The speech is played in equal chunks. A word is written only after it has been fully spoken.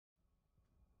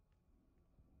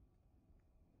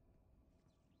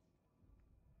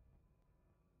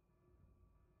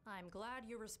I'm glad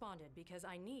you responded, because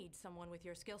I need someone with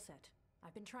your skill set.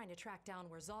 I've been trying to track down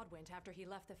where Zod went after he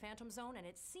left the Phantom Zone, and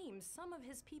it seems some of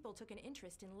his people took an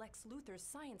interest in Lex Luthor's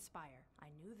science spire. I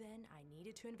knew then I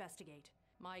needed to investigate.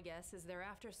 My guess is they're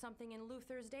after something in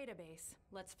Luthor's database.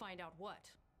 Let's find out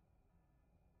what.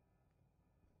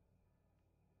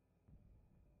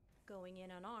 Going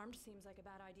in unarmed seems like a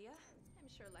bad idea. I'm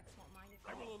sure Lex won't mind if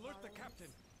I will alert the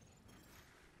captain!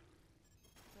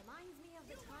 Reminds me of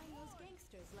the time those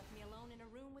gangsters left me alone in a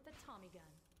room with a Tommy gun.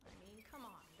 I mean, come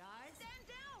on, guys. Stand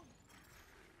down!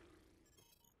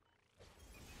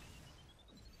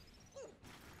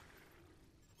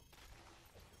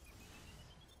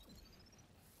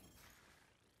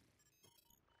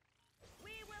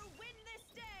 We will win this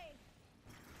day!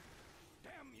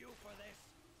 Damn you for this!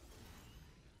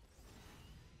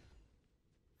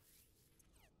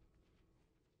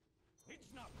 It's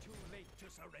not too late to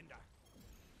surrender.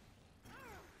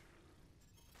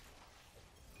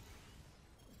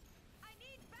 I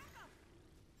need backup!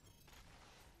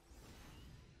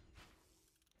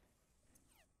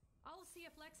 I'll see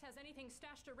if Lex has anything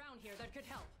stashed around here that could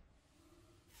help.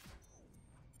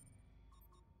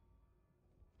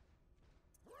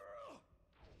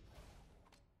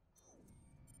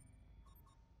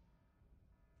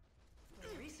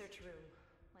 The research room.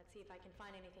 Let's see if I can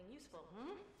find anything useful,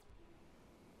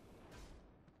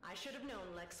 I should have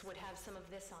known Lex would have some of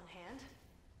this on hand.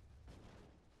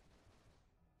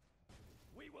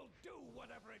 We will do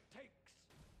whatever it takes!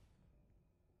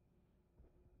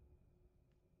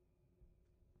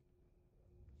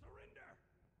 Surrender!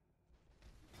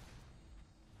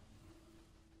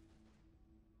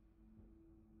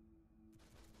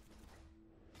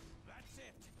 That's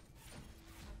it!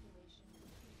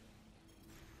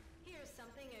 Here's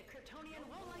something a Kryptonian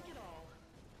won't like at all.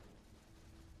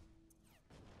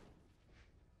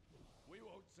 We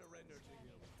won't surrender to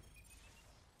you.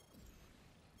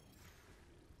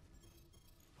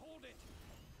 Hold it!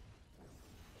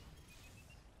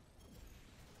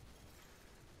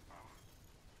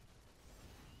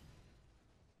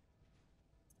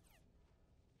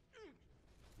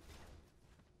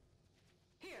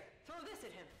 Here, throw this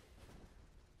at him.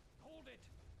 Hold it!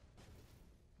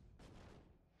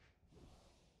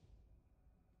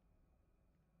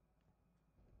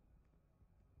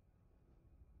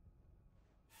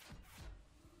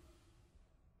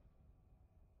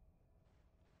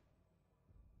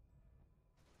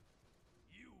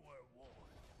 You were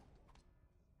warned.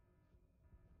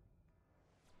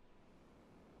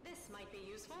 This might be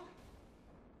useful.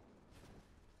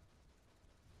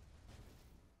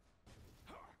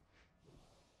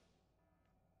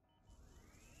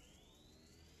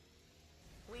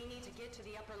 We need to get to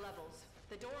the upper levels.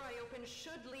 The door I opened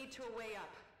should lead to a way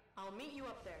up. I'll meet you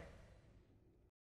up there.